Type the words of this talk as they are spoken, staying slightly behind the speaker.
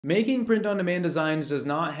Making print-on-demand designs does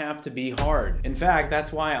not have to be hard. In fact,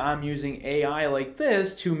 that's why I'm using AI like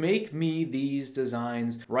this to make me these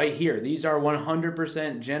designs right here. These are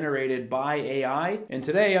 100% generated by AI, and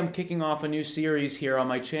today I'm kicking off a new series here on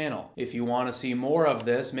my channel. If you want to see more of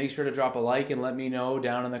this, make sure to drop a like and let me know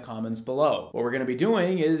down in the comments below. What we're going to be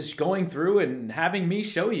doing is going through and having me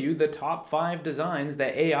show you the top 5 designs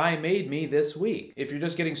that AI made me this week. If you're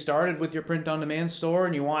just getting started with your print-on-demand store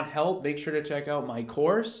and you want help, make sure to check out my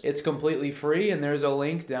course. It's completely free and there's a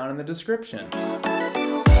link down in the description.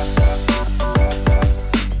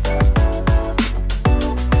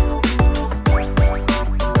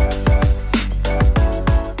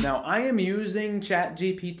 I am using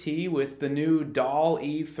ChatGPT with the new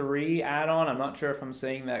DALL-E 3 add-on. I'm not sure if I'm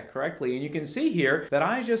saying that correctly. And you can see here that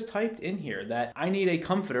I just typed in here that I need a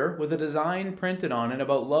comforter with a design printed on it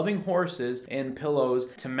about loving horses and pillows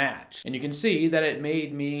to match. And you can see that it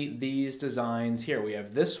made me these designs here. We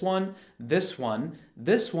have this one, this one,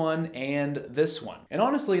 this one, and this one. And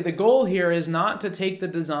honestly, the goal here is not to take the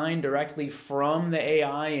design directly from the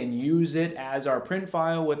AI and use it as our print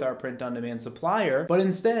file with our print-on-demand supplier, but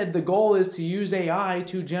instead the goal is to use AI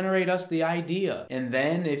to generate us the idea. And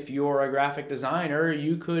then if you're a graphic designer,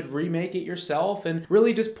 you could remake it yourself and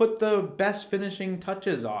really just put the best finishing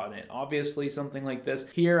touches on it. Obviously, something like this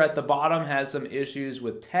here at the bottom has some issues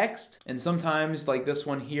with text, and sometimes like this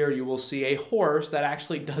one here, you will see a horse that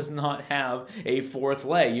actually does not have a fourth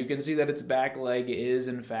leg. You can see that its back leg is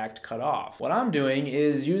in fact cut off. What I'm doing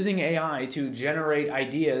is using AI to generate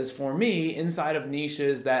ideas for me inside of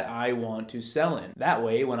niches that I want to sell in. That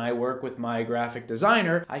way, when I work with my graphic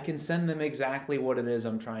designer, I can send them exactly what it is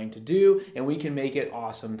I'm trying to do, and we can make it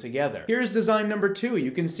awesome together. Here's design number 2.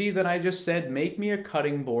 You can see that I just said, make me a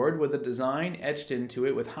cutting board with a design etched into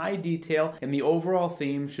it with high detail, and the overall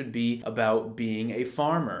theme should be about being a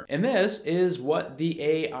farmer. And this is what the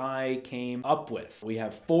AI came up with. We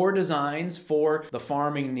have 4 designs for the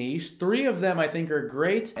farming niche. 3 of them I think are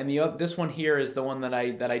great, and this one here is the one that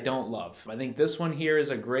I don't love. I think this one here is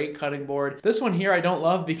a great cutting board. This one here I don't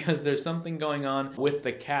love because there's something going on with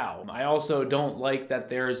the cow. I also don't like that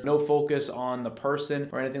there's no focus on the person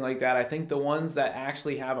or anything like that. I think the ones that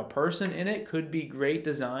actually have a person in it could be great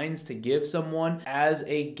designs to give someone as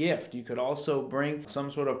a gift. You could also bring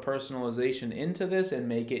some sort of personalization into this and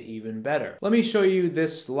make it even better. Let me show you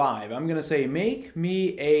this live. I'm gonna say, make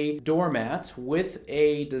me a doormat with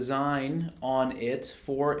a design on it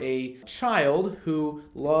for a child who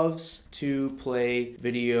loves to play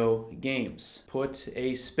video games. Put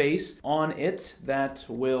a space on it that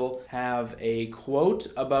will have a quote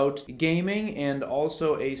about gaming and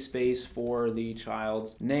also a space for the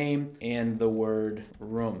child's name and the word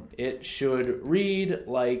room. It should read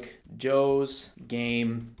like Joe's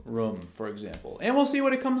Game Room, for example. And we'll see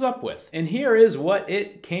what it comes up with. And here is what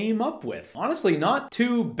it came up with. Honestly, not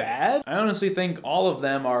too bad. I honestly think all of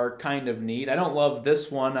them are kind of neat. I don't love this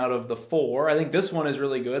one out of the 4. I think this one is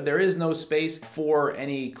really good. There is no space for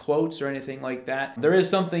any quotes or anything like that. There is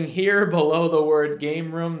something here below the word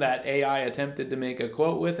game room that AI attempted to make a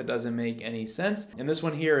quote with. It doesn't make any sense. And this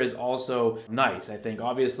one here is also nice. I think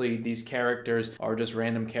obviously these characters are just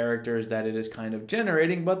random characters that it is kind of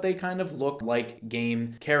generating, but they kind of look like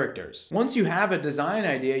game characters. Once you have a design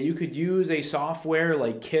idea, you could use a software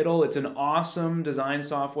like Kittl. It's an awesome design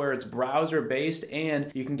software. It's browser based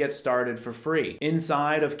and you can get started for free.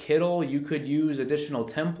 Inside of Kittl, you could use additional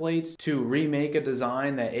templates to remake a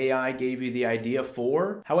design that AI gave you the idea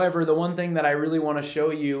for. However, the one thing that I really want to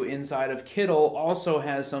show you inside of Kittl also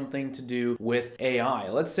has something to do with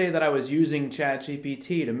AI. Let's say that I was using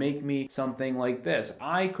ChatGPT to make me something like this.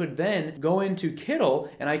 I could then go into Kittl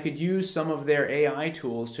and I could use some of their AI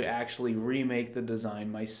tools to actually remake the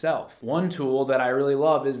design myself. One tool that I really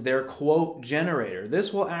love is their quote generator.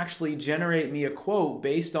 This will actually generate me a quote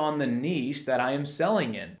based on the niche that I am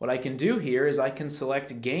selling in. What I can do here is I can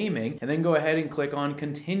select gaming and then go ahead and click on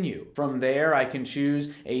continue. From there, I can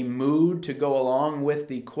choose a mood to go along with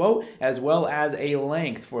the quote as well as a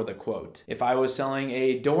length for the quote. If I was selling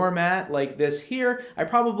a doormat like this here, I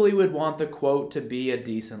probably would want the quote to be a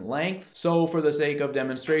decent length. So for the sake of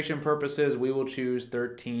demonstration purposes, we will choose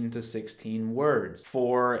 13 to 16 words.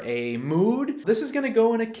 For a mood, this is going to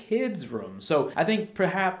go in a kid's room. So I think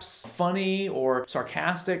perhaps funny or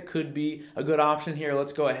sarcastic could be a good option here.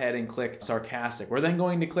 Let's go ahead and click sarcastic. We're then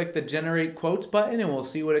going to click the generate quotes button and we'll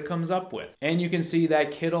see what it comes up with. And you can see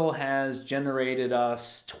that Kittl has generated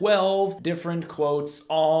us 12 different quotes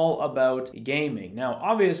all about gaming. Now,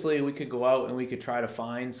 obviously we could go out and we could try to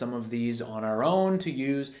find some of these on our own to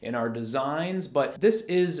use in our designs, but this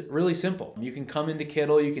is is really simple. You can come into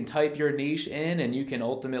Kittl, you can type your niche in, and you can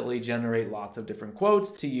ultimately generate lots of different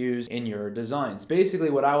quotes to use in your designs. Basically,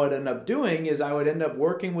 what I would end up doing is I would end up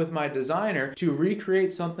working with my designer to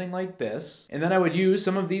recreate something like this, and then I would use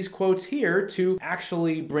some of these quotes here to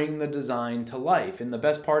actually bring the design to life. And the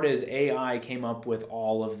best part is AI came up with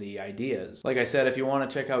all of the ideas. Like I said, if you want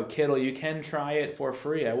to check out Kittl, you can try it for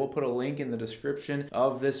free. I will put a link in the description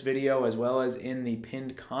of this video as well as in the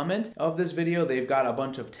pinned comment of this video. They've got a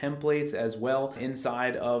bunch of templates as well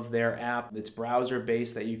inside of their app. It's browser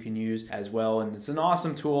based that you can use as well, and it's an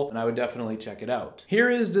awesome tool, and I would definitely check it out. Here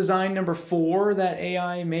is design number 4 that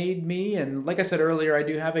AI made me, and like I said earlier, I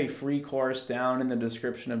do have a free course down in the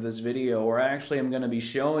description of this video where I actually am going to be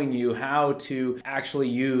showing you how to actually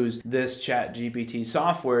use this ChatGPT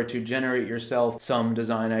software to generate yourself some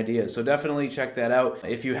design ideas. So definitely check that out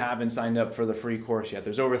if you haven't signed up for the free course yet.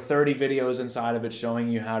 There's over 30 videos inside of it showing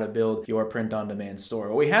you how to build your print-on-demand store.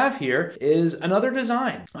 What we have here is another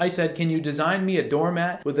design. I said, can you design me a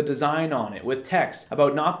doormat with a design on it with text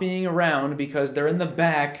about not being around because they're in the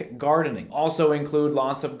back gardening. Also include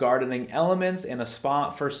lots of gardening elements and a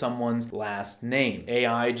spot for someone's last name.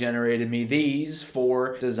 AI generated me these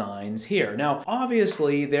 4 designs here. Now,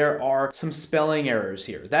 obviously, there are some spelling errors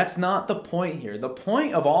here. That's not the point here. The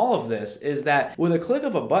point of all of this is that with a click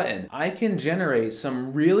of a button, I can generate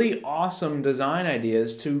some really awesome design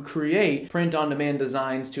ideas to create print-on-demand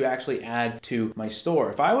designs to actually add to my store.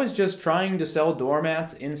 If I was just trying to sell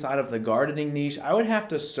doormats inside of the gardening niche, I would have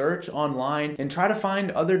to search online and try to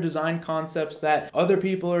find other design concepts that other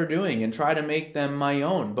people are doing and try to make them my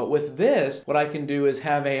own. But with this, what I can do is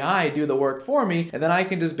have AI do the work for me, and then I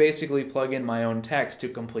can just basically plug in my own text to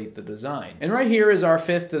complete the design. And right here is our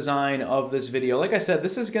 5th design of this video. Like I said,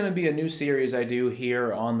 this is going to be a new series I do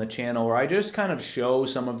here on the channel where I just kind of show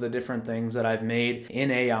some of the different things that I've made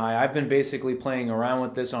in AI. I've been basically playing around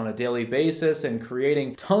with this on a daily basis and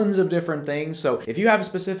creating tons of different things. So if you have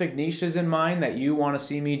specific niches in mind that you want to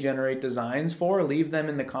see me generate designs for, leave them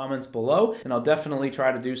in the comments below, and I'll definitely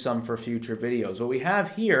try to do some for future videos. What we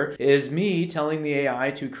have here is me telling the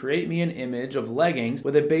AI to create me an image of leggings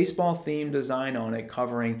with a baseball themed design on it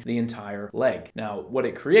covering the entire leg. Now, what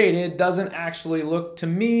it created doesn't actually look to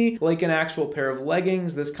me like an actual pair of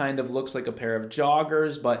leggings. This kind of looks like a pair of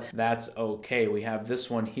joggers, but that's okay. We have this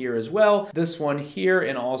one here as well, this one here,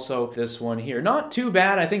 and also this one here. Not too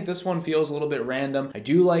bad. I think this one feels a little bit random. I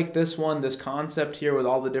do like this one. This concept here with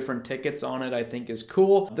all the different tickets on it I think is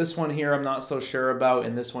cool. This one here I'm not so sure about,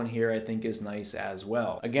 and this one here I think is nice as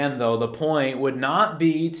well. Again though, the point would not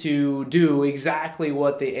be to do exactly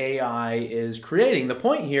what the AI is creating. The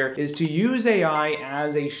point here is to use AI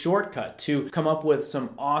as a shortcut to come up with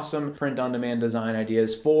some awesome print-on-demand design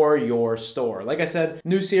ideas for your store. Like I said,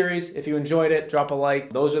 new series. If you enjoyed it, drop a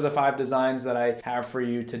like. Those are the 5 designs that I have for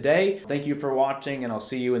you today. Thank you for watching, and I'll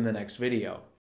see you in the next video.